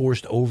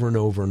reinforced over and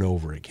over and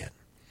over again.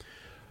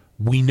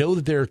 We know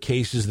that there are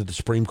cases that the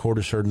Supreme Court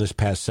has heard in this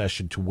past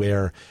session to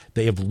where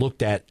they have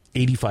looked at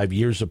 85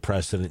 years of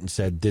precedent and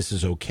said this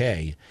is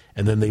okay,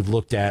 and then they've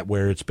looked at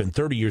where it's been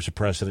 30 years of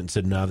precedent and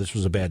said, no, this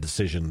was a bad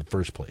decision in the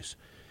first place.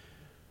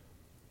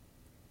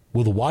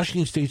 Will the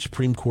Washington State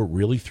Supreme Court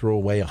really throw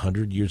away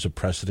 100 years of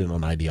precedent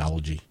on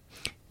ideology?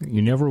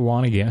 You never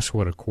want to guess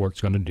what a court's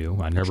going to do.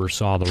 I never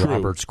saw the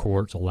Roberts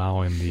courts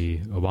allowing the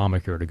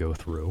Obamacare to go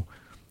through.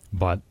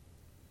 But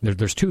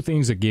there's two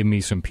things that give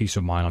me some peace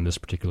of mind on this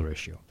particular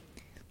issue.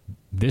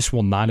 This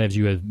will not, as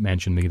you had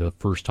mentioned, be the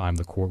first time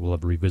the court will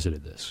have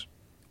revisited this.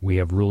 We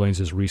have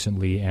rulings as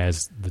recently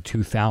as the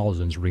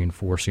 2000s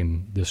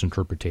reinforcing this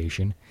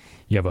interpretation.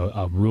 You have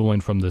a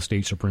ruling from the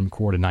state Supreme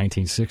Court in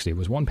 1960. It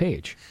was one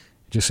page.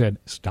 It just said,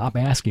 stop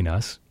asking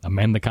us,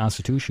 amend the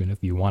Constitution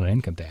if you want an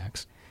income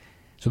tax.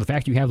 So the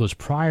fact you have those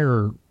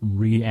prior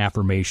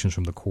reaffirmations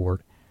from the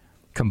court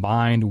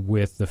combined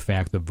with the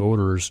fact that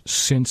voters,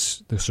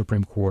 since the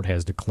Supreme Court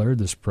has declared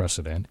this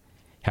precedent,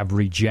 have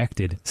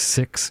rejected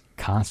 6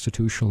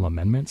 constitutional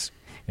amendments.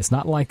 It's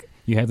not like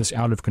you have this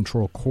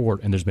out-of-control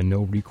court and there's been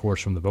no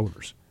recourse from the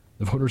voters.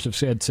 The voters have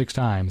said 6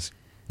 times,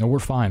 no, we're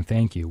fine,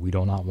 thank you, we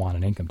do not want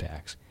an income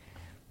tax.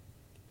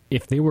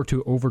 If they were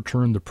to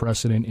overturn the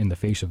precedent in the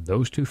face of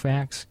those 2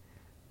 facts,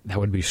 that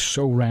would be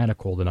so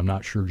radical that I'm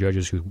not sure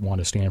judges who want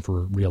to stand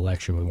for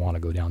re-election would want to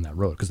go down that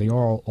road, because they are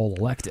all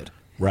elected.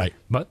 Right.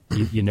 But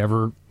you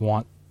never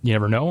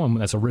know,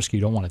 and that's a risk you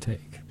don't want to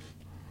take.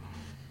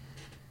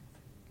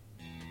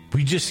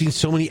 We've just seen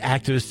so many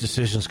activist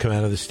decisions come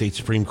out of the state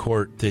Supreme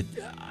Court that,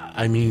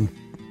 I mean,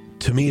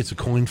 to me, it's a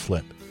coin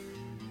flip.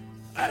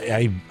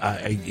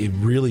 It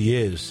really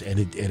is, and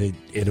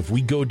if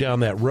we go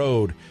down that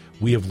road,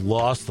 we have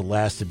lost the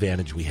last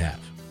advantage we have.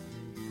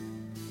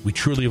 We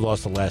truly have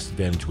lost the last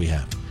advantage we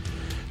have.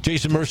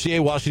 Jason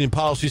Mercier, Washington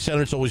Policy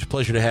Center. It's always a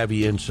pleasure to have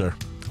you in, sir.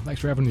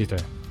 Thanks for having me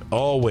today.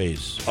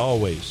 Always,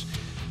 always.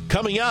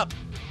 Coming up,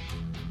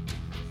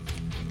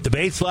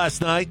 debates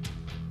last night.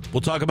 We'll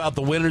talk about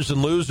the winners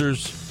and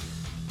losers.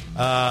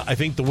 I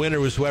think the winner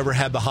was whoever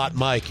had the hot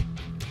mic.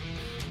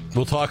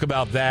 We'll talk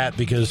about that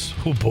because,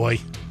 oh boy.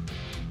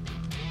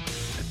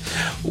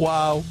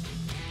 Wow.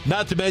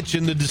 Not to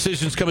mention the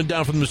decisions coming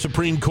down from the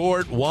Supreme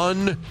Court.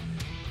 One,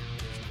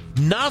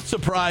 not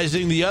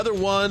surprising. The other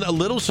one, a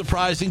little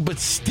surprising, but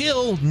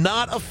still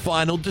not a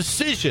final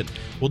decision.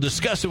 We'll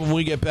discuss it when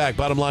we get back.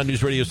 Bottom Line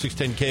News Radio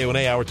 610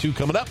 KONA, Hour 2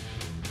 coming up.